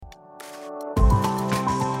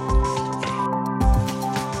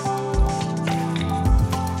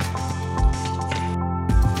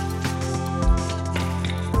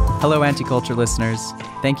Hello, Anti-Culture listeners.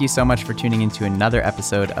 Thank you so much for tuning into another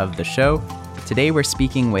episode of the show. Today we're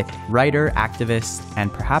speaking with writer, activist,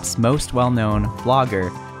 and perhaps most well-known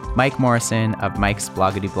blogger, Mike Morrison of Mike's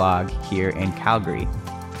Bloggity blog here in Calgary.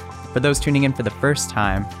 For those tuning in for the first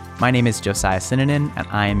time, my name is Josiah Sinanen, and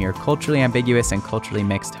I am your culturally ambiguous and culturally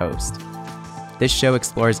mixed host. This show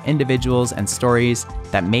explores individuals and stories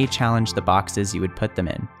that may challenge the boxes you would put them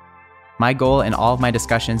in. My goal in all of my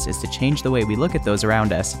discussions is to change the way we look at those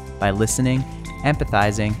around us by listening,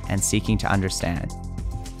 empathizing, and seeking to understand.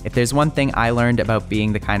 If there's one thing I learned about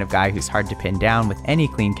being the kind of guy who's hard to pin down with any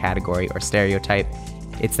clean category or stereotype,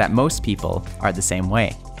 it's that most people are the same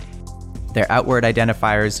way. Their outward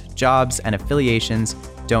identifiers, jobs, and affiliations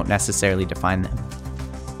don't necessarily define them.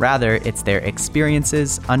 Rather, it's their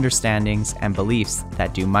experiences, understandings, and beliefs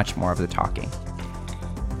that do much more of the talking.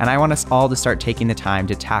 And I want us all to start taking the time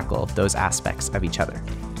to tackle those aspects of each other.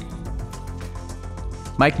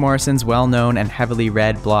 Mike Morrison's well-known and heavily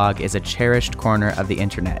read blog is a cherished corner of the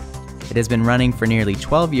internet. It has been running for nearly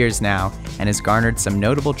 12 years now and has garnered some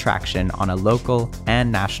notable traction on a local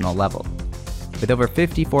and national level. With over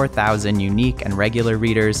 54,000 unique and regular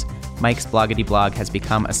readers, Mike's Bloggity blog has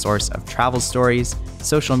become a source of travel stories,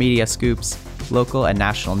 social media scoops, local and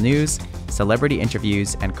national news, celebrity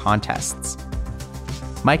interviews, and contests.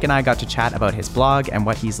 Mike and I got to chat about his blog and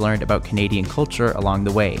what he's learned about Canadian culture along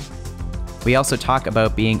the way. We also talk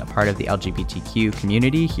about being a part of the LGBTQ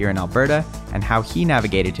community here in Alberta and how he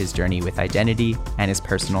navigated his journey with identity and his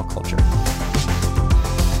personal culture.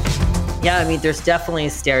 Yeah, I mean, there's definitely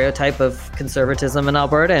a stereotype of conservatism in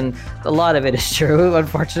Alberta, and a lot of it is true,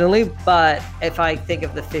 unfortunately. But if I think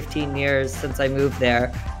of the 15 years since I moved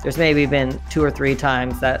there, there's maybe been 2 or 3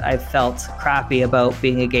 times that I've felt crappy about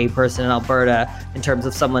being a gay person in Alberta in terms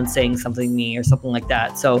of someone saying something to me or something like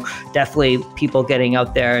that. So definitely people getting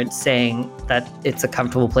out there and saying that it's a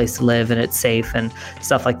comfortable place to live and it's safe and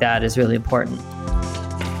stuff like that is really important.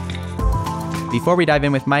 Before we dive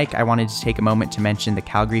in with Mike, I wanted to take a moment to mention the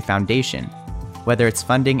Calgary Foundation. Whether it's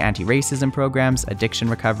funding anti-racism programs, addiction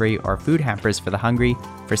recovery, or food hampers for the hungry,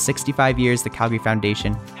 for 65 years the Calgary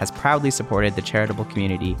Foundation has proudly supported the charitable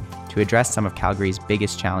community to address some of Calgary's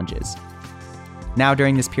biggest challenges. Now,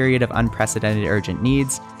 during this period of unprecedented urgent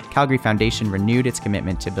needs, Calgary Foundation renewed its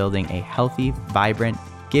commitment to building a healthy, vibrant,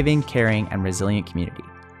 giving, caring, and resilient community.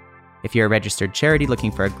 If you're a registered charity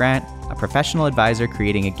looking for a grant, a professional advisor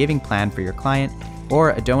creating a giving plan for your client, or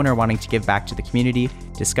a donor wanting to give back to the community,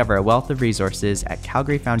 discover a wealth of resources at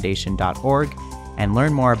calgaryfoundation.org and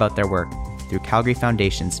learn more about their work through Calgary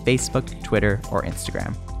Foundation's Facebook, Twitter, or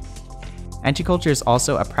Instagram. Anti-Culture is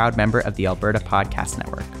also a proud member of the Alberta Podcast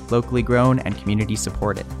Network, locally grown and community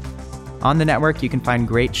supported. On the network, you can find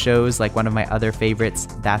great shows like one of my other favorites,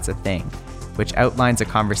 That's a Thing, which outlines a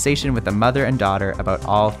conversation with a mother and daughter about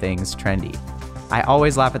all things trendy. I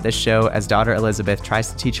always laugh at this show as daughter Elizabeth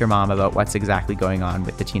tries to teach her mom about what's exactly going on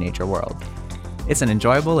with the teenager world. It's an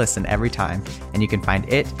enjoyable listen every time, and you can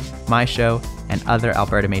find it, my show, and other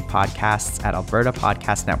Alberta-made podcasts at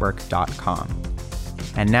albertapodcastnetwork.com.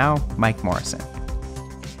 And now, Mike Morrison.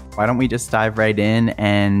 Why don't we just dive right in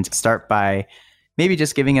and start by maybe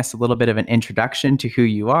just giving us a little bit of an introduction to who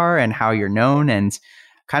you are and how you're known, and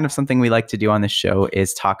kind of something we like to do on this show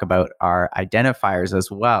is talk about our identifiers as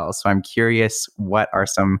well. So I'm curious, what are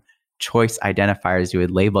some choice identifiers you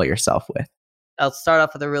would label yourself with? I'll start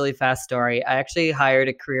off with a really fast story. I actually hired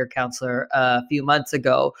a career counselor a few months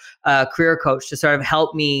ago, a career coach, to sort of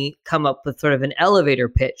help me come up with sort of an elevator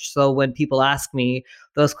pitch. So when people ask me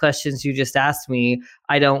those questions you just asked me,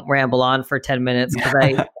 I don't ramble on for 10 minutes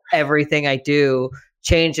because everything I do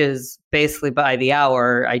changes basically by the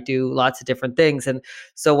hour. I do lots of different things. And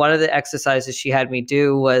so one of the exercises she had me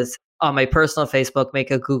do was on my personal Facebook, make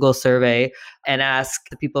a Google survey and ask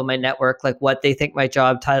the people in my network, like what they think my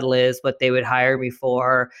job title is, what they would hire me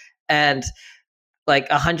for. And like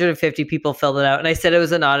 150 people filled it out. And I said it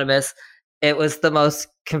was anonymous. It was the most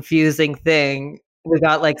confusing thing. We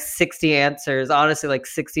got like 60 answers, honestly, like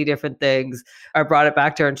 60 different things. I brought it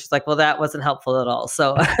back to her and she's like, well, that wasn't helpful at all.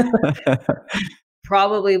 So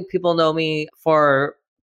probably people know me for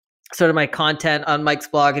sort of my content on Mike's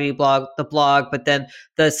Bloggity blog, the blog, but then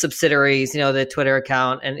the subsidiaries, the Twitter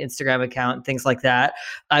account and Instagram account and things like that.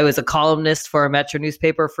 I was a columnist for a Metro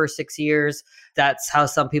newspaper for 6 years. That's how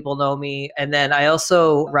some people know me. And then I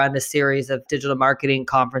also run a series of digital marketing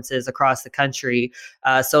conferences across the country,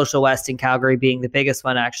 Social West in Calgary being the biggest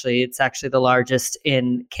one, actually. It's actually the largest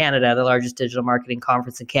in Canada, the largest digital marketing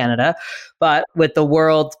conference in Canada. But with the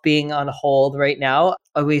world being on hold right now,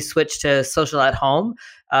 we switched to social at home.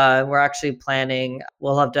 We're actually planning,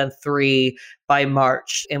 we'll have done 3 by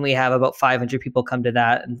March, and we have about 500 people come to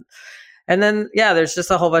that. And then, yeah, there's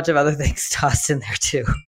just a whole bunch of other things tossed in there too.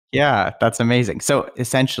 Yeah, that's amazing. So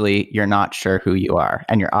essentially, you're not sure who you are,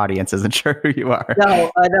 and your audience isn't sure who you are.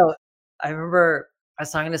 No, I know. I remember I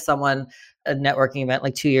was talking to someone at a networking event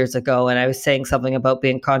like 2 years ago, and I was saying something about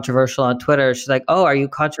being controversial on Twitter. She's like, "Oh, are you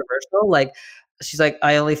controversial?" Like, she's like,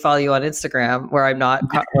 "I only follow you on Instagram, where I'm not,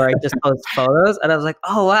 where I just post photos." And I was like,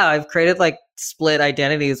 "Oh wow, I've created like split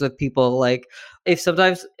identities with people." Like, if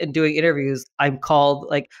sometimes in doing interviews, I'm called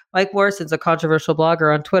like Mike Morrison's a controversial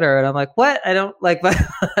blogger on Twitter, and I'm like, "What? I don't like."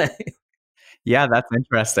 Yeah, that's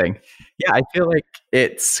interesting. Yeah, I feel like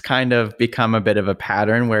it's kind of become a bit of a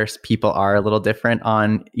pattern where people are a little different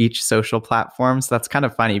on each social platform. So that's kind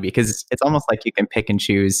of funny because it's almost like you can pick and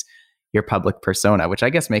choose your public persona, which I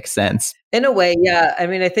guess makes sense. In a way, yeah. I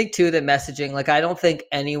mean, I think too, the messaging, like, I don't think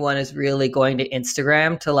anyone is really going to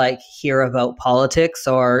Instagram to like hear about politics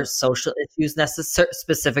or social issues,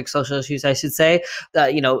 specific social issues, I should say,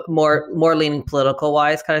 more leaning political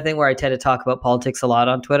wise kind of thing, where I tend to talk about politics a lot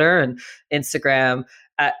on Twitter and Instagram.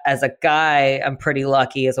 As a guy, I'm pretty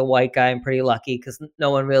lucky. As a white guy, I'm pretty lucky because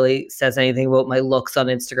no one really says anything about my looks on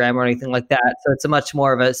Instagram or anything like that. So it's a much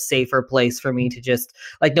more of a safer place for me to just,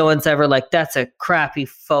 like, no one's ever like, "That's a crappy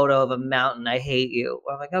photo of a mountain. I hate you."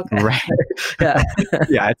 I'm like, okay. Right. Yeah.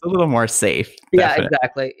 Yeah, it's a little more safe. Yeah, Definitely.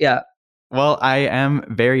 exactly. Yeah. Well, I am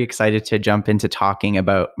very excited to jump into talking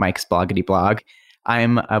about Mike's Bloggity blog.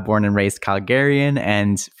 I'm a born and raised Calgarian,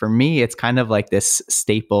 and for me, it's kind of like this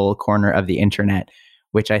staple corner of the internet,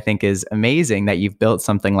 which I think is amazing that you've built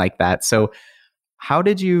something like that. So how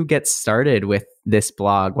did you get started with this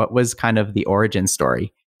blog? What was kind of the origin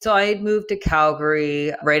story? So I had moved to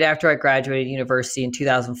Calgary right after I graduated university in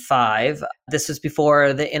 2005. This was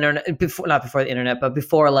before the internet, not before the internet, but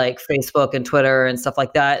before like Facebook and Twitter and stuff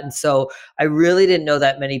like that. And so I really didn't know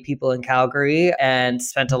that many people in Calgary and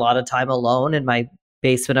spent a lot of time alone in my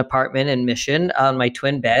basement apartment in Mission on my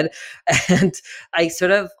twin bed. And I sort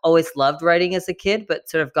of always loved writing as a kid, but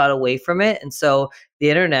sort of got away from it. And so the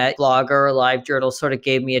internet blogger, live journal sort of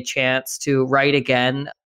gave me a chance to write again.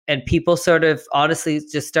 And people sort of honestly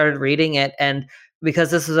just started reading it. And because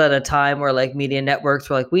this was at a time where like media networks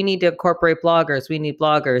were like, "We need to incorporate bloggers, we need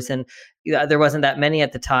bloggers." And there wasn't that many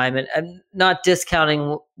at the time. And I'm not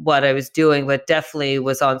discounting what I was doing, but definitely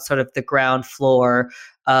was on sort of the ground floor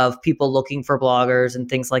of people looking for bloggers and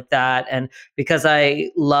things like that. And because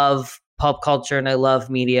I love pop culture and I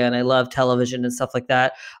love media and I love television and stuff like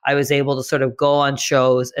that, I was able to sort of go on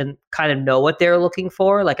shows and kind of know what they were looking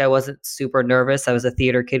for. Like, I wasn't super nervous. I was a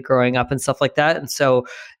theater kid growing up and stuff like that. And so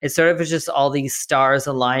it sort of was just all these stars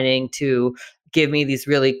aligning to give me these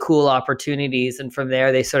really cool opportunities. And from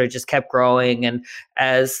there, they sort of just kept growing. And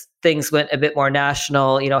as things went a bit more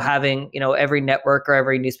national, having, every network or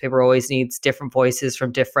every newspaper always needs different voices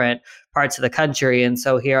from different parts of the country. And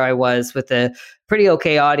so here I was with a pretty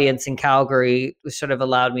okay audience in Calgary, which sort of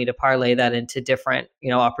allowed me to parlay that into different,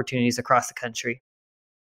 opportunities across the country.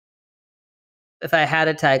 If I had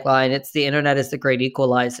a tagline, it's "The internet is the great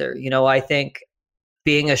equalizer." I think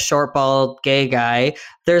being a short, bald, gay guy,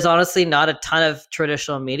 there's honestly not a ton of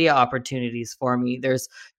traditional media opportunities for me. There's,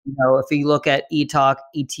 if you look at eTalk,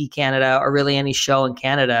 ET Canada, or really any show in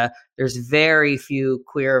Canada, there's very few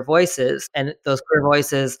queer voices. And those queer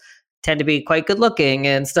voices tend to be quite good looking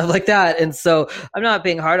and stuff like that. And so I'm not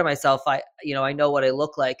being hard on myself. I know what I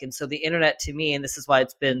look like. And so the internet to me, and this is why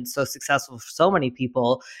it's been so successful for so many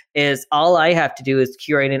people, is all I have to do is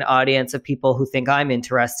curate an audience of people who think I'm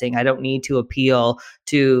interesting. I don't need to appeal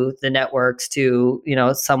to the networks, to,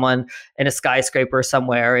 someone in a skyscraper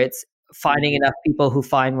somewhere. It's finding enough people who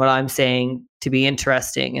find what I'm saying to be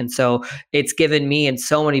interesting. And so it's given me and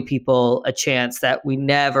so many people a chance that we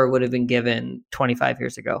never would have been given 25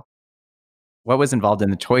 years ago. What was involved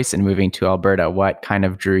in the choice in moving to Alberta? What kind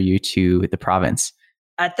of drew you to the province?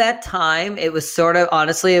 At that time, it was sort of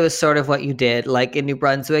what you did. Like in New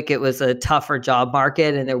Brunswick, it was a tougher job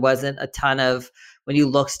market and there wasn't a ton of, when you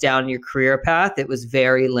looked down your career path, it was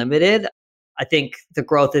very limited. I think the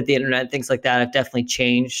growth of the internet and things like that have definitely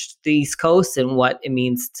changed the East Coast and what it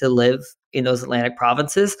means to live in those Atlantic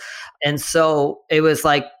provinces. And so it was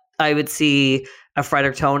like, I would see a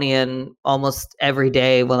Frederictonian almost every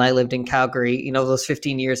day when I lived in Calgary, those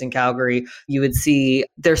 15 years in Calgary, you would see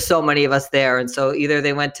there's so many of us there. And so either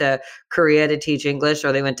they went to Korea to teach English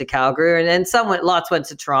or they went to Calgary, and then lots went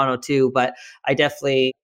to Toronto too. But I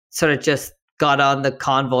definitely sort of just got on the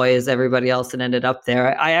convoy as everybody else and ended up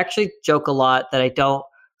there. I actually joke a lot that I don't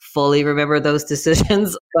fully remember those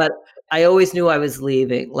decisions, but I always knew I was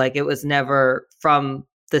leaving. Like it was never from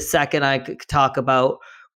the second I could talk about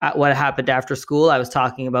what happened after school, I was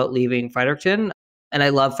talking about leaving Fredericton. And I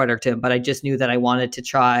love Fredericton, but I just knew that I wanted to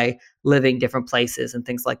try living different places and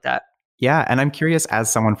things like that. Yeah, and I'm curious, as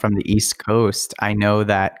someone from the East Coast, I know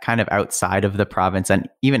that kind of outside of the province and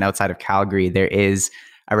even outside of Calgary, there is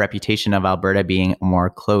a reputation of Alberta being a more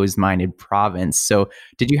closed-minded province. So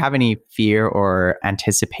did you have any fear or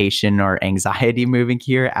anticipation or anxiety moving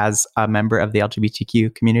here as a member of the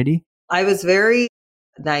LGBTQ community? I was very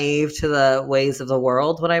naive to the ways of the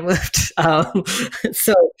world when I moved.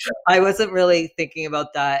 So I wasn't really thinking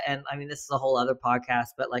about that. And I mean, this is a whole other podcast,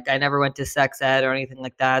 but like I never went to sex ed or anything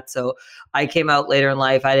like that. So I came out later in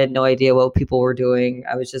life. I had no idea what people were doing.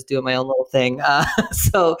 I was just doing my own little thing.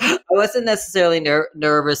 So I wasn't necessarily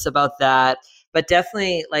nervous about that, but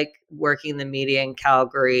definitely like working in the media in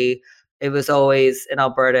Calgary. It was always in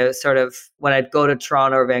Alberta, sort of when I'd go to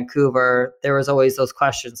Toronto or Vancouver, there was always those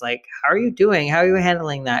questions like, how are you doing? How are you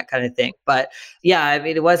handling that kind of thing? But yeah, I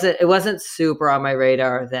mean, it wasn't super on my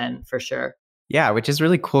radar then for sure. Yeah, which is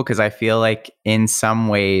really cool because I feel like in some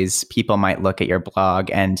ways people might look at your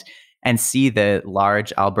blog and see the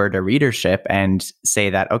large Alberta readership and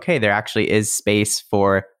say that, okay, there actually is space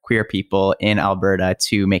for queer people in Alberta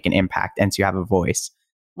to make an impact and to have a voice.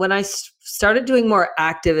 When I started doing more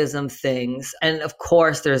activism things, and of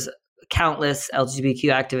course, there's countless LGBTQ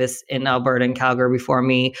activists in Alberta and Calgary before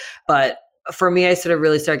me, but for me, I sort of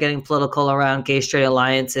really started getting political around gay straight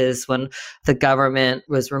alliances when the government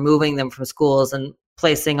was removing them from schools and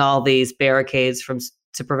placing all these barricades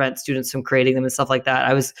to prevent students from creating them and stuff like that.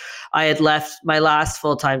 I had left my last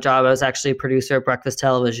full-time job. I was actually a producer at Breakfast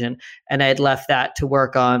Television, and I had left that to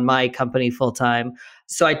work on my company full-time.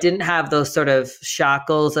 So I didn't have those sort of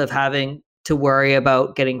shackles of having to worry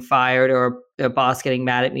about getting fired or a boss getting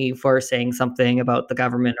mad at me for saying something about the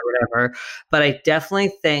government or whatever. But I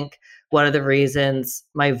definitely think one of the reasons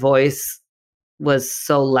my voice was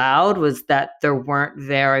so loud was that there weren't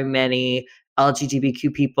very many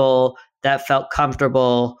LGBTQ people that felt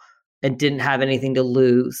comfortable and didn't have anything to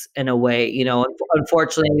lose in a way.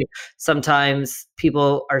 Unfortunately, sometimes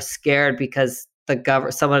people are scared because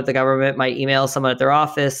someone at the government might email someone at their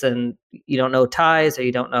office and you don't know ties or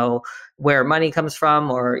you don't know where money comes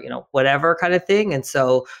from or, whatever kind of thing. And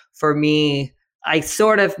so for me, I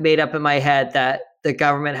sort of made up in my head that the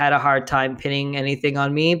government had a hard time pinning anything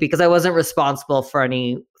on me because I wasn't responsible for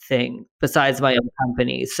anything besides my own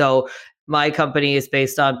company. So my company is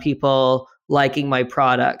based on people liking my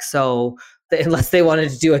product. So unless they wanted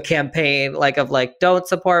to do a campaign like don't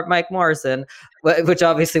support Mike Morrison, which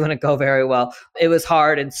obviously wouldn't go very well. It was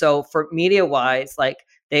hard. And so for media wise, like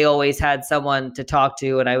they always had someone to talk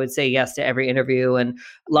to, and I would say yes to every interview. And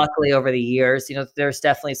luckily over the years, there's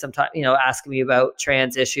definitely some time, asking me about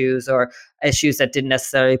trans issues or issues that didn't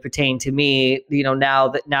necessarily pertain to me.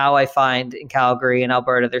 Now I find in Calgary and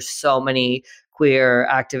Alberta, there's so many queer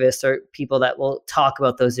activists or people that will talk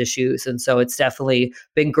about those issues. And so it's definitely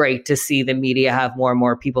been great to see the media have more and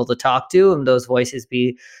more people to talk to and those voices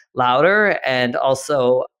be louder. And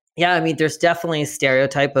also, yeah, I mean, there's definitely a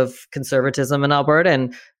stereotype of conservatism in Alberta.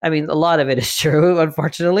 And I mean, a lot of it is true,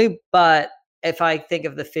 unfortunately. But if I think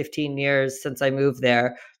of the 15 years since I moved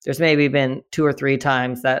there, there's maybe been 2 or 3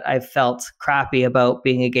 times that I've felt crappy about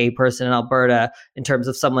being a gay person in Alberta in terms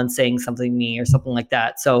of someone saying something to me or something like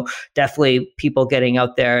that. So definitely people getting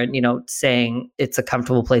out there and, saying it's a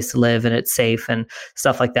comfortable place to live and it's safe and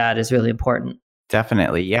stuff like that is really important.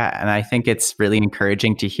 Definitely. Yeah. And I think it's really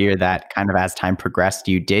encouraging to hear that kind of as time progressed,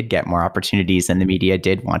 you did get more opportunities and the media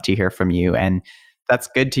did want to hear from you. And that's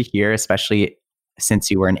good to hear, especially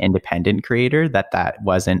since you were an independent creator, that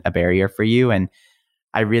wasn't a barrier for you. And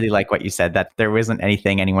I really like what you said, that there wasn't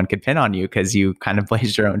anything anyone could pin on you because you kind of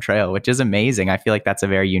blazed your own trail, which is amazing. I feel like that's a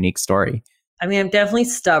very unique story. I mean, I'm definitely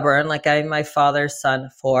stubborn. Like I'm my father's son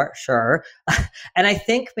for sure. And I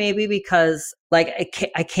think maybe because like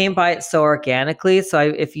I came by it so organically.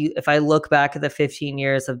 So if I look back at the 15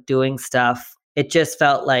 years of doing stuff, it just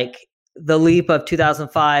felt like the leap of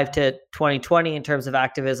 2005 to 2020 in terms of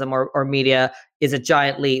activism or media is a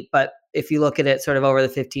giant leap. But if you look at it sort of over the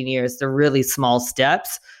 15 years, they're really small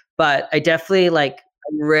steps. But I definitely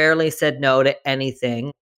rarely said no to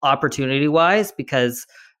anything opportunity wise because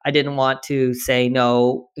I didn't want to say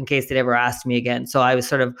no in case they'd ever asked me again. So I was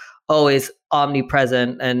sort of always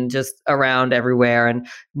omnipresent and just around everywhere. And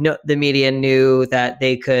the media knew that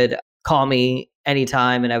they could call me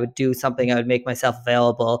anytime and I would do something. I would make myself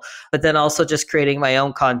available. But then also just creating my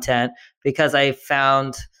own content because I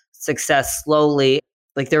found success slowly.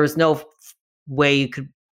 Like there was no way you could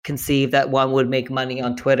conceive that one would make money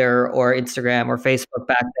on Twitter or Instagram or Facebook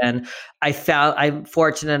back then. I'm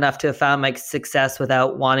fortunate enough to have found my success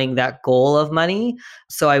without wanting that goal of money.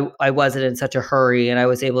 So I wasn't in such a hurry, and I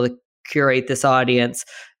was able to curate this audience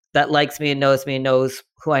that likes me and knows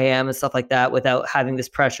who I am and stuff like that, without having this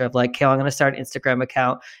pressure of like, okay, I'm going to start an Instagram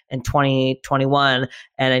account in 2021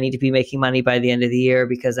 and I need to be making money by the end of the year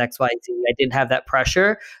because X, Y, Z. I didn't have that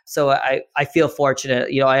pressure. So I feel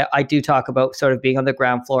fortunate. You know, I do talk about sort of being on the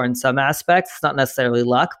ground floor in some aspects. It's not necessarily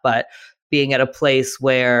luck, but being at a place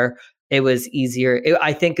where it was easier.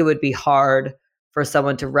 I think it would be hard for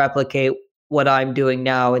someone to replicate what I'm doing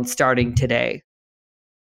now and starting today.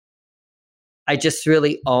 I just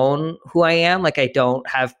really own who I am. Like, I don't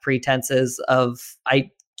have pretenses of, I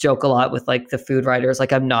joke a lot with like the food writers.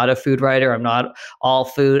 Like, I'm not a food writer. I'm not all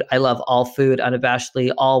food. I love all food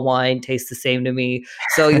unabashedly. All wine tastes the same to me.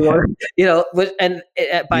 So, and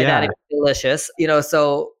by that, it's delicious,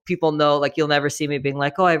 so people know, like, you'll never see me being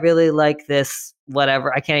like, oh, I really like this,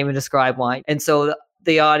 whatever. I can't even describe wine. And so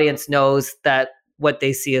the audience knows that what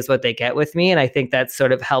they see is what they get with me. And I think that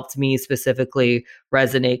sort of helped me specifically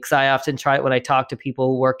resonate, because I often try, when I talk to people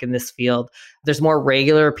who work in this field, there's more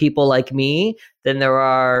regular people like me than there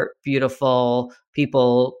are beautiful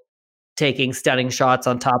people taking stunning shots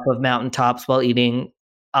on top of mountaintops while eating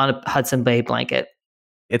on a Hudson Bay blanket.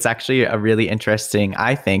 It's actually a really interesting,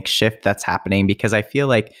 I think, shift that's happening, because I feel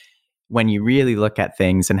like when you really look at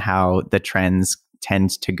things and how the trends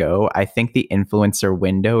tend to go, I think the influencer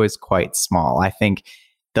window is quite small. I think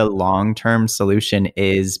the long-term solution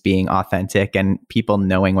is being authentic and people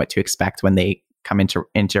knowing what to expect when they come into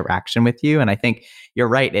interaction with you. And I think you're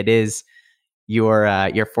right. It is,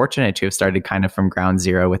 you're fortunate to have started kind of from ground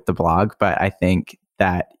zero with the blog, but I think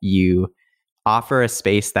that you offer a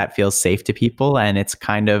space that feels safe to people, and it's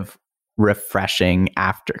kind of refreshing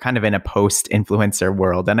after kind of in a post-influencer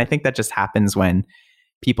world. And I think that just happens when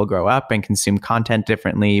people grow up and consume content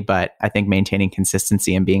differently. But I think maintaining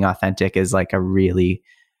consistency and being authentic is like some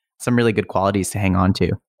really good qualities to hang on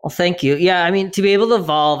to. Well, thank you. Yeah, I mean, to be able to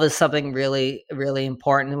evolve is something really, really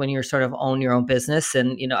important when you're sort of own your own business.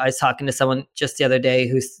 And, I was talking to someone just the other day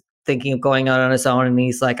who's thinking of going out on his own, and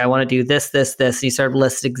he's like, I want to do this, this, this. And he sort of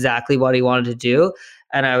listed exactly what he wanted to do.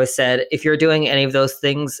 And I always said, if you're doing any of those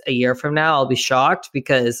things a year from now, I'll be shocked,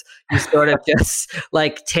 because you sort of just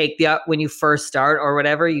like when you first start or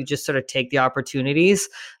whatever, you just sort of take the opportunities.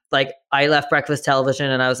 Like, I left breakfast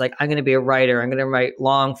television and I was like, I'm going to be a writer. I'm going to write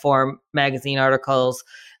long form magazine articles.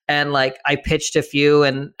 And like, I pitched a few,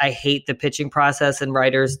 and I hate the pitching process, and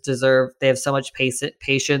writers they have so much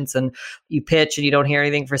patience, and you pitch and you don't hear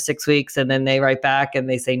anything for 6 weeks, and then they write back and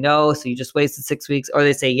they say no. So you just wasted 6 weeks, or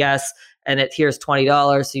they say yes, and here's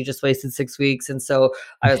 $20. So you just wasted 6 weeks. And so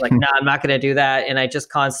I was like, nah, I'm not going to do that. And I just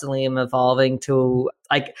constantly am evolving to,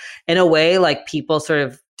 like, in a way, like, people sort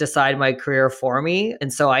of decide my career for me.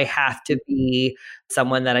 And so I have to be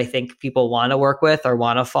someone that I think people want to work with or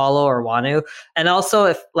want to follow or want to. And also,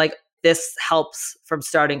 if like this helps from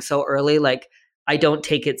starting so early, like, I don't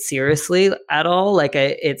take it seriously at all. Like,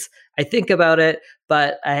 I think about it,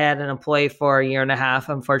 but I had an employee for a year and a half,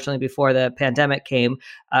 unfortunately, before the pandemic came,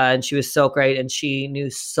 and she was so great, and she knew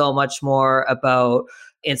so much more about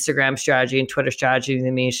Instagram strategy and Twitter strategy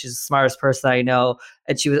than me. She's the smartest person I know.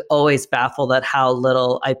 And she was always baffled at how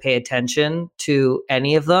little I pay attention to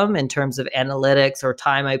any of them in terms of analytics or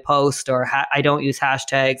time I post, or I don't use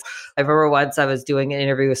hashtags. I remember once I was doing an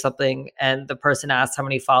interview with something, and the person asked how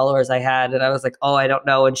many followers I had. And I was like, oh, I don't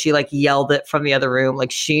know. And she like yelled it from the other room.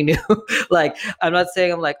 Like, she knew. Like, I'm not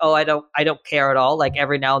saying I'm like, oh, I don't care at all. Like,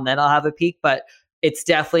 every now and then I'll have a peak, but it's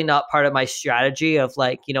definitely not part of my strategy of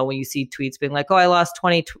like, when you see tweets being like, oh, I lost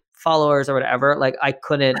 20 followers or whatever. Like, I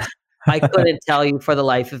couldn't tell you for the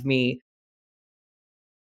life of me.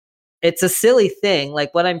 It's a silly thing.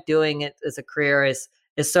 Like, what I'm doing as a career is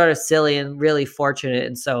sort of silly and really fortunate.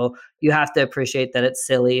 And so you have to appreciate that it's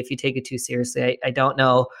silly if you take it too seriously. I don't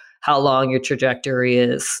know how long your trajectory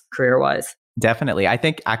is career-wise. Definitely. I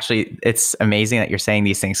think actually it's amazing that you're saying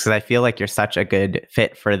these things, because I feel like you're such a good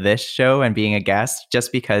fit for this show and being a guest,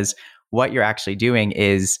 just because what you're actually doing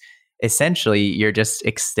is essentially you're just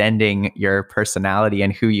extending your personality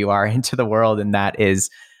and who you are into the world, and that is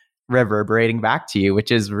reverberating back to you,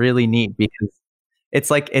 which is really neat, because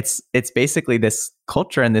it's like it's basically this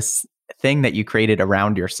culture and this thing that you created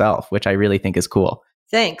around yourself, which I really think is cool.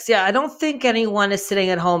 Thanks. Yeah, I don't think anyone is sitting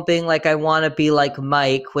at home being like, I want to be like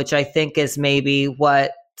Mike, which I think is maybe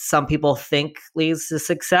what some people think leads to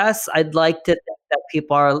success. I'd like to think that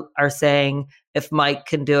people are saying, if Mike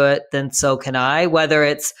can do it, then so can I, whether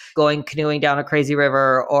it's going canoeing down a crazy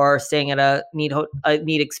river or staying at a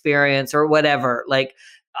neat experience or whatever. Like,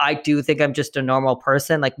 I do think I'm just a normal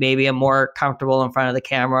person. Like maybe I'm more comfortable in front of the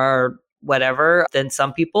camera or whatever than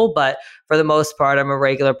some people, but for the most part, I'm a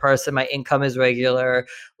regular person. My income is regular.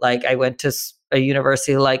 Like I went to a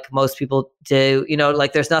university like most people do,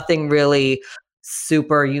 like there's nothing really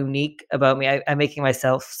super unique about me. I'm making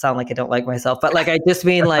myself sound like I don't like myself, but like I just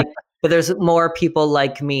mean like, but there's more people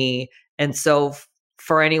like me. And so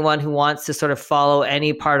for anyone who wants to sort of follow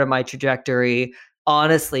any part of my trajectory,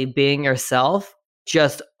 honestly, being yourself,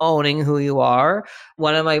 just owning who you are.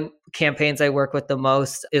 One of my campaigns I work with the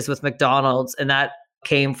most is with McDonald's. And that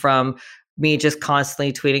came from me just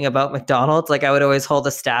constantly tweeting about McDonald's. Like I would always hold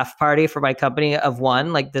a staff party for my company of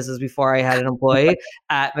one. Like this is before I had an employee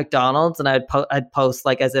at McDonald's, and I'd post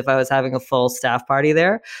like as if I was having a full staff party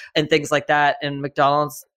there and things like that. And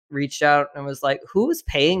McDonald's reached out and was like, "Who's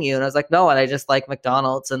paying you?" And I was like, "No, and I just like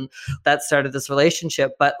McDonald's." And that started this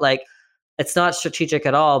relationship. But like, it's not strategic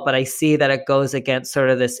at all, but I see that it goes against sort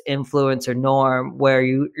of this influencer norm where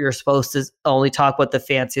you're supposed to only talk about the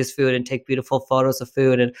fanciest food and take beautiful photos of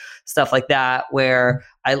food and stuff like that, where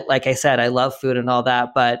like I said, I love food and all that,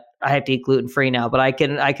 but I have to eat gluten-free now, but I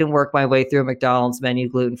can work my way through a McDonald's menu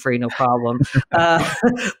gluten-free, no problem.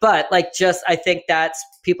 But like, just, I think that's,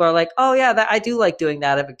 people are like, oh yeah, I do like doing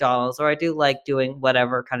that at McDonald's, or I do like doing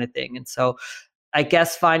whatever kind of thing. And so I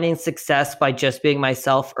guess finding success by just being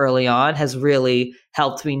myself early on has really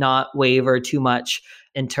helped me not waver too much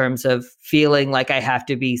in terms of feeling like I have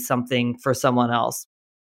to be something for someone else.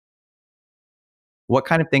 What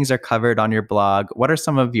kind of things are covered on your blog? What are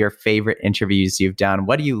some of your favorite interviews you've done?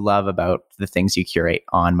 What do you love about the things you curate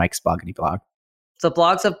on Mike's Bloggity blog? The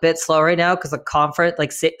blog's a bit slow right now because the conference,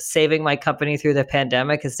 like saving my company through the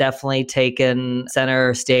pandemic, has definitely taken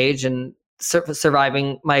center stage, and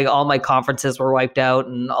surviving all my conferences were wiped out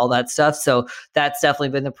and all that stuff. So that's definitely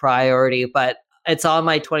been the priority, but it's on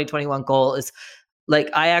my 2021 goal. Is like,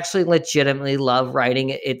 I actually legitimately love writing.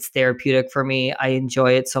 It's therapeutic for me. I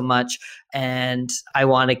enjoy it so much. And I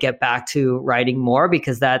want to get back to writing more,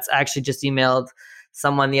 because that's actually just emailed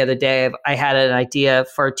someone the other day. I had an idea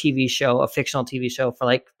for a TV show, a fictional TV show for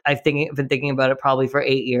like, I've been thinking about it probably for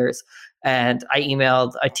 8 years. And I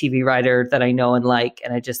emailed a TV writer that I know and like,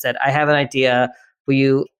 and I just said, I have an idea. Will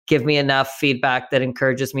you give me enough feedback that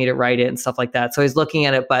encourages me to write it and stuff like that? So he's looking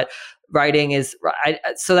at it, but writing is,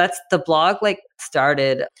 so that's the blog, like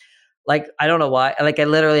started, like, I don't know why, like I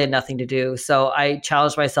literally had nothing to do. So I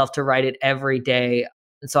challenged myself to write it every day.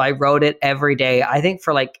 And so I wrote it every day, I think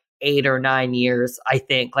for like 8 or 9 years, I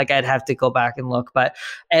think. Like I'd have to go back and look, but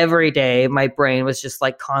every day my brain was just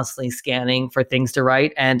like constantly scanning for things to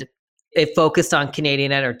write. And it focused on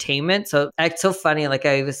Canadian entertainment. So it's so funny. Like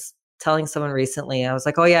I was telling someone recently, I was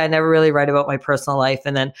like, oh yeah, I never really write about my personal life.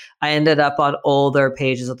 And then I ended up on older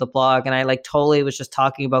pages of the blog, and I like totally was just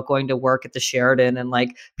talking about going to work at the Sheridan and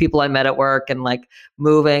like people I met at work and like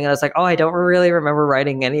moving. And I was like, oh, I don't really remember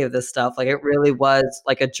writing any of this stuff. Like it really was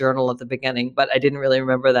like a journal at the beginning, but I didn't really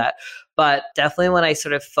remember that. But definitely when I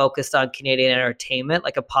sort of focused on Canadian entertainment,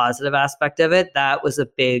 like a positive aspect of it, that was a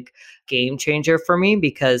big game changer for me,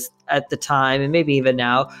 because at the time, and maybe even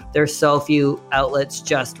now, there's so few outlets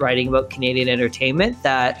just writing about Canadian entertainment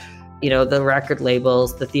that, the record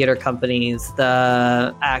labels, the theater companies,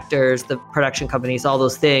 the actors, the production companies, all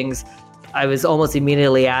those things, I was almost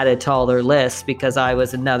immediately added to all their lists because I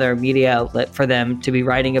was another media outlet for them to be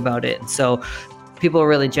writing about it. And so people were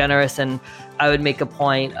really generous, and I would make a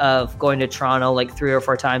point of going to Toronto like 3 or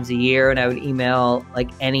 4 times a year, and I would email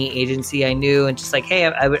like any agency I knew and just like, hey,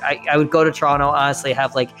 I would go to Toronto, honestly,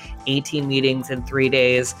 have like 18 meetings in 3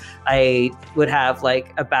 days. I would have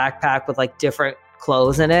like a backpack with like different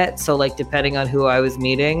clothes in it. So like depending on who I was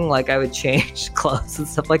meeting, like I would change clothes and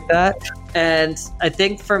stuff like that. And I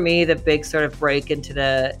think for me, the big sort of break into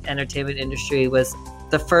the entertainment industry was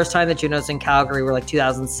the first time the Junos in Calgary were like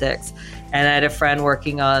 2006. And I had a friend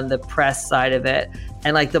working on the press side of it.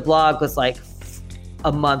 And like the blog was like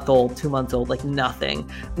a month old, 2 months old, like nothing.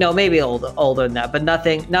 No, maybe older than that, but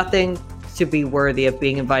nothing to be worthy of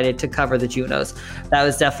being invited to cover the Junos. That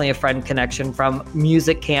was definitely a friend connection from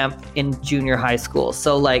music camp in junior high school.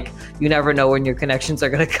 So like, you never know when your connections are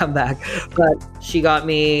going to come back. But she got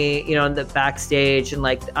me, in the backstage, and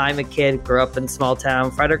like, I'm a kid, grew up in small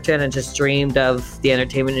town Fredericton, and just dreamed of the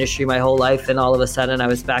entertainment industry my whole life. And all of a sudden I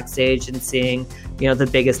was backstage and seeing, the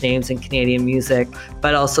biggest names in Canadian music,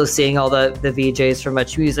 but also seeing all the VJs from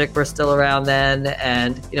Much Music were still around then.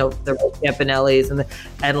 And, the Campanellis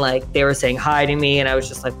and like, they were saying hi to me, and I was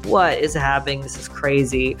just like, what is happening? This is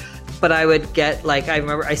crazy. but I would get like, I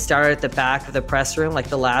remember I started at the back of the press room, like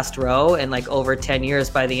the last row, and like over 10 years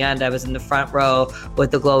by the end, I was in the front row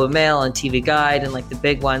with the Globe and Mail and TV Guide and like the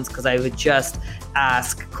big ones, because I would just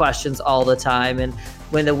ask questions all the time. And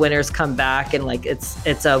when the winners come back and like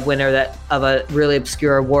it's a winner that of a really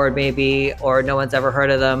obscure award maybe, or no one's ever heard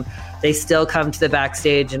of them, they still come to the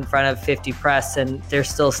backstage in front of 50 press and they're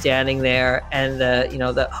still standing there. And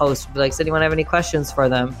the host would be like, does anyone have any questions for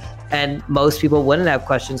them? And most people wouldn't have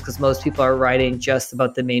questions because most people are writing just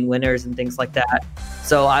about the main winners and things like that.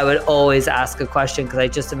 So I would always ask a question because I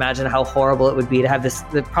just imagine how horrible it would be to have this,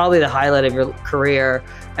 probably the highlight of your career,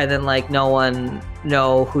 and then like no one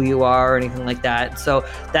know who you are or anything like that. So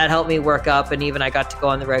that helped me work up, and even I got to go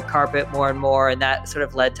on the red carpet more and more, and that sort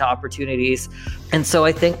of led to opportunities. And so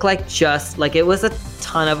I think like just like it was a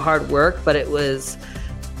ton of hard work, but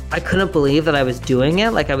I couldn't believe that I was doing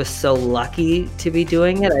it. Like I was so lucky to be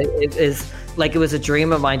doing it. It was a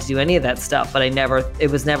dream of mine to do any of that stuff, but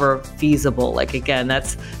it was never feasible. Like, again,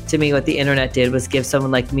 that's to me what the internet did, was give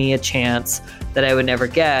someone like me a chance that I would never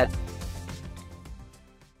get.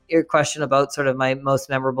 Your question about sort of my most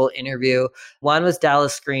memorable interview. One was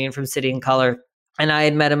Dallas Green from City and Color. And I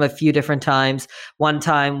had met him a few different times. One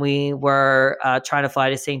time we were trying to fly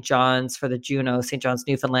to St. John's for the Juno, St. John's,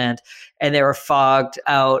 Newfoundland, and they were fogged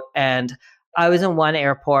out. And I was in one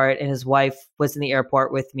airport and his wife was in the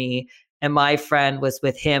airport with me. And my friend was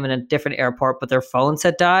with him in a different airport, but their phones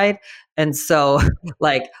had died. And so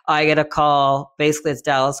like I get a call, basically it's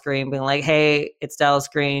Dallas Green being like, hey, it's Dallas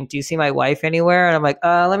Green. Do you see my wife anywhere? And I'm like,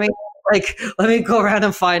 let me go around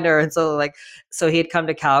and find her. And so he had come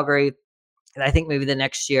to Calgary, and I think maybe the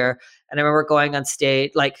next year. And I remember going on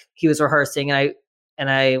stage, like he was rehearsing, and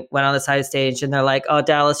I went on the side of stage, and they're like, oh,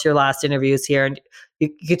 Dallas, your last interview is here. And you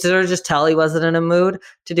could sort of just tell he wasn't in a mood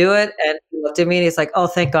to do it. And he looked at me and he's like, oh,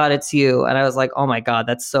 thank God it's you. And I was like, oh my God,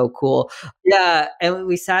 that's so cool. Yeah. And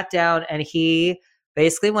we sat down and he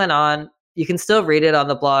basically went on. You can still read it on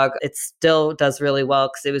the blog. It still does really well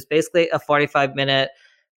because it was basically a 45-minute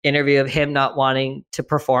interview of him not wanting to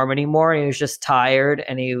perform anymore. And he was just tired.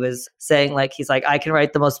 And he was saying he's like, I can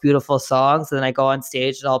write the most beautiful songs. And then I go on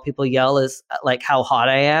stage and all people yell is like how hot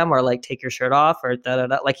I am, or like take your shirt off, or da da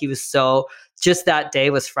da. Like he was just that day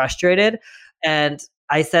was frustrated. And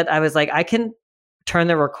I was like, I can turn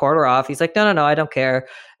the recorder off. He's like, no, I don't care.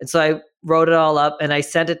 And so I wrote it all up and I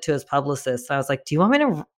sent it to his publicist. And I was like, do you want me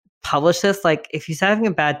to publish this? Like, if he's having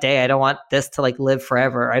a bad day, I don't want this to like live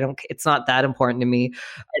forever. It's not that important to me.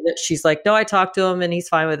 And she's like, no, I talked to him and he's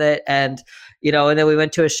fine with it. And, and then we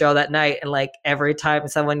went to a show that night, and like every time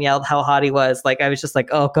someone yelled how hot he was, like I was just like,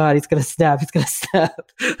 oh God, he's going to snap. And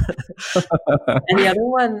the other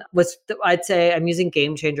one was, I'd say I'm using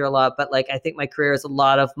game changer a lot, but like, I think my career is a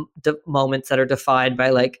lot of moments that are defined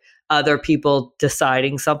by like other people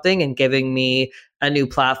deciding something and giving me a new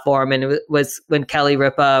platform. And it was when Kelly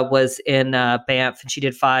Ripa was in Banff, and she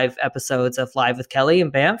did 5 episodes of Live with Kelly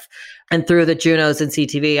in Banff. And through the Junos and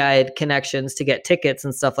CTV, I had connections to get tickets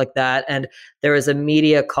and stuff like that. And there was a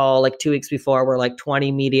media call like 2 weeks before where like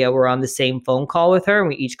 20 media were on the same phone call with her, and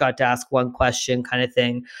we each got to ask one question kind of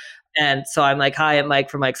thing. And so I'm like, hi, I'm Mike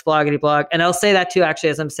from Mike's Bloggity Blog. And I'll say that too, actually,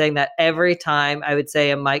 as I'm saying that, every time I would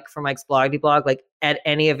say I'm Mike from Mike's Bloggity Blog, like at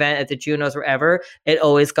any event at the Junos or ever, it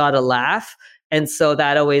always got a laugh. And so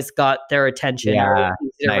that always got their attention. Yeah,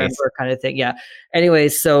 nice. Remember kind of thing. Yeah.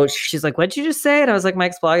 Anyways, so she's like, what'd you just say? And I was like,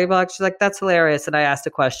 Mike's Bloggity Blog. She's like, that's hilarious. And I asked a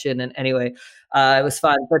question. And anyway, it was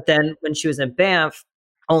fun. But then when she was in Banff,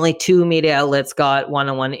 only 2 media outlets got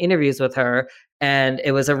one-on-one interviews with her. And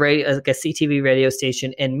it was a CTV radio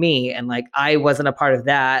station and me. And like, I wasn't a part of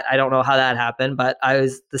that. I don't know how that happened, but I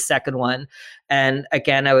was the second one. And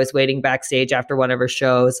again, I was waiting backstage after one of her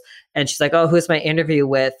shows. And she's like, oh, who's my interview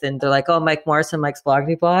with? And they're like, oh, Mike Morrison, Mike's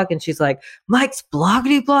Bloggity Blog. And she's like, Mike's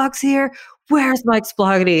Bloggity Blog's here? Where's Mike's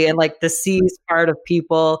Bloggity? And like the C's part of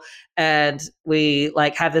people. And we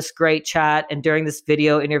like have this great chat. And during this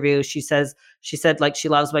video interview, she said like she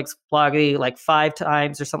loves Mike's Bloggity like 5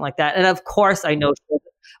 times or something like that. And of course, I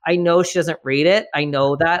know she doesn't read it. I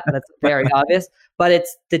know that. And that's very obvious. But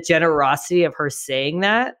it's the generosity of her saying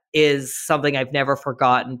that is something I've never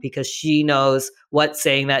forgotten, because she knows what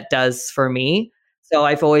saying that does for me. So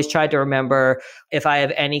I've always tried to remember, if I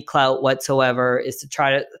have any clout whatsoever, is to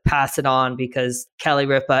try to pass it on, because Kelly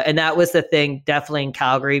Ripa, and that was the thing, definitely in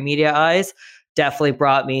Calgary media eyes, definitely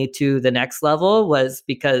brought me to the next level, was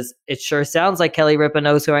because it sure sounds like Kelly Ripa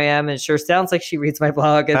knows who I am, and it sure sounds like she reads my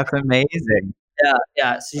blog. And that's amazing.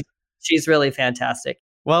 Yeah. She's really fantastic.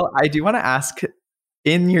 Well, I do want to ask,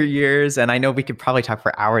 in your years, and I know we could probably talk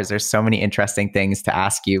for hours, there's so many interesting things to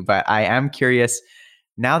ask you, but I am curious,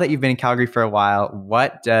 now that you've been in Calgary for a while,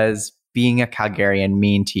 what does being a Calgarian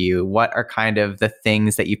mean to you? What are kind of the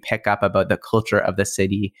things that you pick up about the culture of the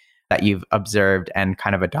city that you've observed and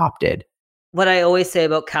kind of adopted? What I always say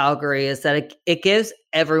about Calgary is that it gives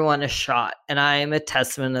everyone a shot. And I am a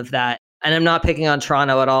testament of that. And I'm not picking on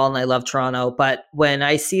Toronto at all. And I love Toronto. But when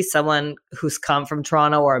I see someone who's come from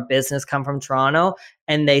Toronto or a business come from Toronto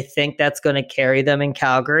and they think that's going to carry them in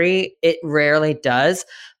Calgary, it rarely does.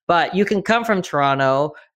 But you can come from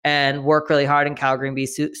Toronto and work really hard in Calgary and be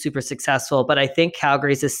super successful. But I think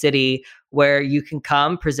Calgary is a city where you can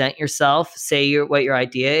come, present yourself, say what your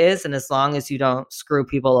idea is. And as long as you don't screw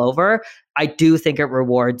people over, I do think it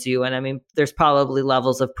rewards you. And I mean, there's probably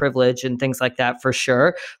levels of privilege and things like that for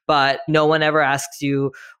sure. But no one ever asks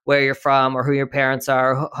you where you're from or who your parents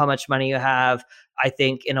are, or how much money you have. I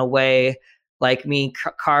think in a way, like me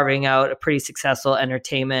carving out a pretty successful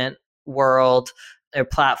entertainment world or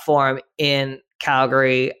platform in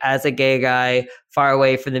Calgary as a gay guy far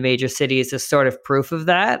away from the major cities is sort of proof of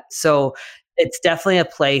that. So it's definitely a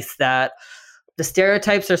place that the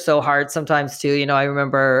stereotypes are so hard sometimes too. You know, I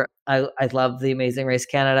remember I love the Amazing Race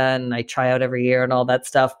Canada and I try out every year and all that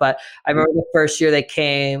stuff. But I remember the first year they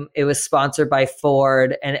came, it was sponsored by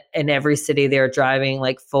Ford, and in every city they were driving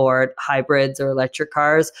like Ford hybrids or electric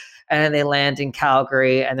cars. And they land in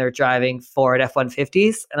Calgary and they're driving Ford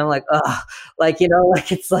F-150s. And I'm like, oh, like, you know,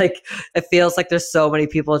 like it's like, it feels like there's so many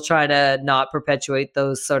people trying to not perpetuate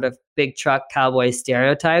those sort of big truck cowboy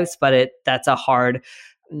stereotypes, but that's a hard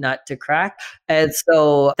nut to crack. And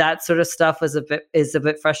so that sort of stuff is a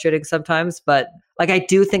bit frustrating sometimes, but like I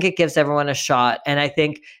do think it gives everyone a shot. And I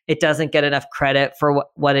think it doesn't get enough credit for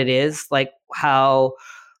what it is, like how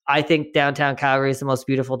I think downtown Calgary is the most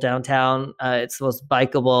beautiful downtown. It's the most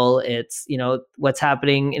bikeable. It's, you know, what's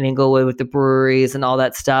happening in Inglewood with the breweries and all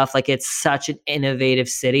that stuff. Like it's such an innovative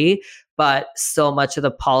city, but so much of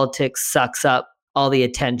the politics sucks up all the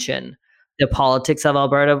attention. The politics of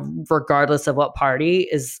Alberta, regardless of what party,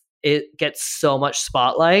 it gets so much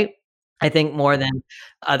spotlight. I think more than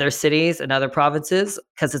other cities and other provinces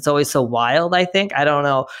because it's always so wild, I think. I don't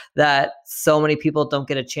know that so many people don't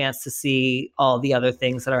get a chance to see all the other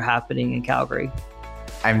things that are happening in Calgary.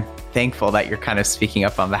 I'm thankful that you're kind of speaking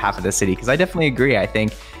up on behalf of the city because I definitely agree. I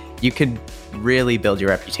think you could really build your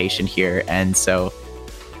reputation here. And so,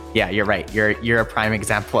 yeah, you're right. You're a prime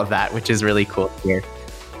example of that, which is really cool to hear.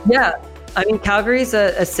 Yeah. I mean, Calgary's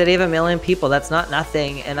a city of 1 million people. That's not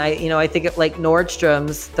nothing. And I think it, like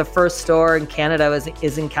Nordstrom's, the first store in Canada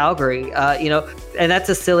is in Calgary. And that's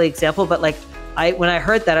a silly example, but like when I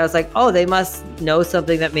heard that, I was like, oh, they must know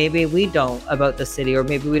something that maybe we don't about the city, or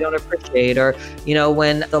maybe we don't appreciate. Or, you know,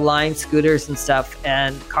 when the Line scooters and stuff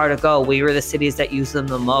and Car2Go, we were the cities that use them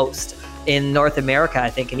the most in North America,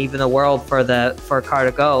 I think, and even the world for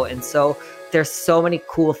Car2Go. And so there's so many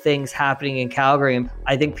cool things happening in Calgary. And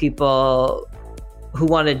I think people who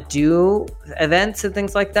want to do events and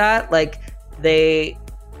things like that, like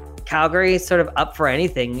Calgary is sort of up for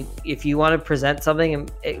anything. If you want to present something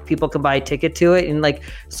and people can buy a ticket to it. And like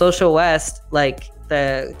Social West, like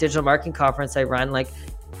the digital marketing conference I run, like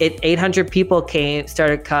 800 people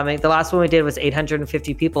started coming. The last one we did was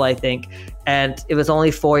 850 people, I think. And it was only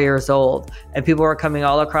 4 years old. And people were coming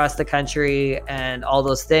all across the country and all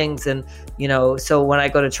those things. And, you know, so when I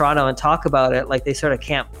go to Toronto and talk about it, like they sort of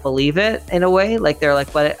can't believe it in a way. Like they're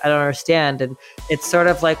like, but I don't understand. And it's sort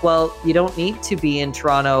of like, well, you don't need to be in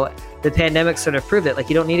Toronto. The pandemic sort of proved it. Like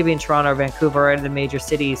you don't need to be in Toronto or Vancouver or in the major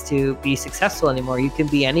cities to be successful anymore. You can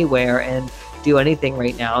be anywhere and do anything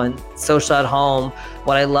right now. And social at home,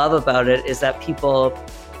 what I love about it is that people,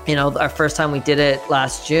 you know, our first time we did it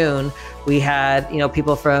last June, we had, you know,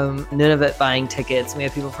 people from Nunavut buying tickets. We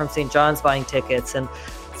had people from St. John's buying tickets. And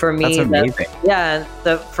for me,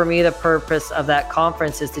 for me, the purpose of that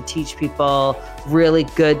conference is to teach people really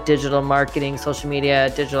good digital marketing, social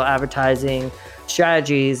media, digital advertising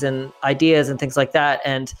strategies and ideas and things like that.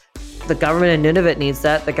 And the government in Nunavut needs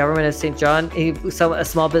that. The government of St. John, a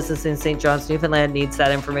small business in St. John's, Newfoundland needs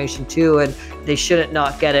that information too. And they shouldn't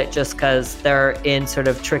not get it just because they're in sort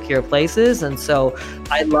of trickier places. And so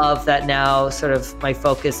I love that now sort of my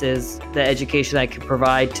focus is the education I can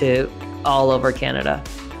provide to all over Canada.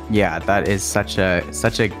 Yeah, that is such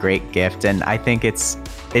a great gift. And I think it's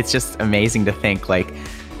just amazing to think like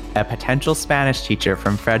a potential Spanish teacher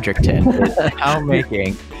from Fredericton is now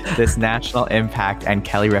making this national impact, and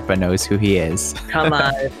Kelly Ripa knows who he is. Come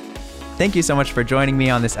on. Thank you so much for joining me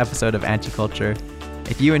on this episode of Anti-Culture.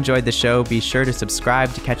 If you enjoyed the show, be sure to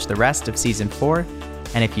subscribe to catch the rest of season 4.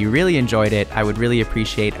 And if you really enjoyed it, I would really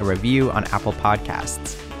appreciate a review on Apple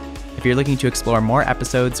Podcasts. If you're looking to explore more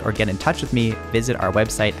episodes or get in touch with me, visit our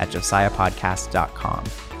website at josiahpodcast.com.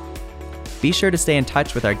 Be sure to stay in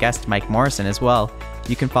touch with our guest Mike Morrison as well.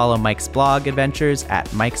 You can follow Mike's blog adventures at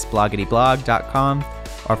mikesbloggityblog.com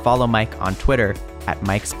or follow Mike on Twitter at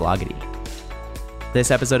Mike's Bloggity. This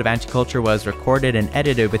episode of Anticulture was recorded and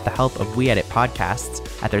edited with the help of We Edit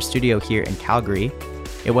Podcasts at their studio here in Calgary.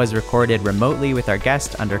 It was recorded remotely with our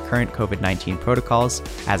guest under current COVID-19 protocols,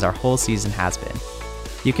 as our whole season has been.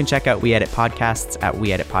 You can check out We Edit Podcasts at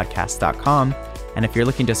weeditpodcast.com, and if you're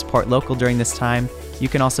looking to support local during this time, you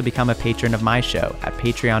can also become a patron of my show at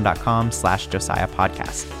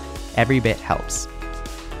patreon.com/josiahpodcast. Every bit helps.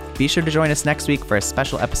 Be sure to join us next week for a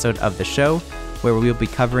special episode of the show, where we will be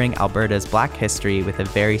covering Alberta's Black history with a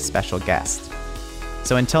very special guest.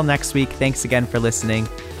 So until next week, thanks again for listening,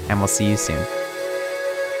 and we'll see you soon.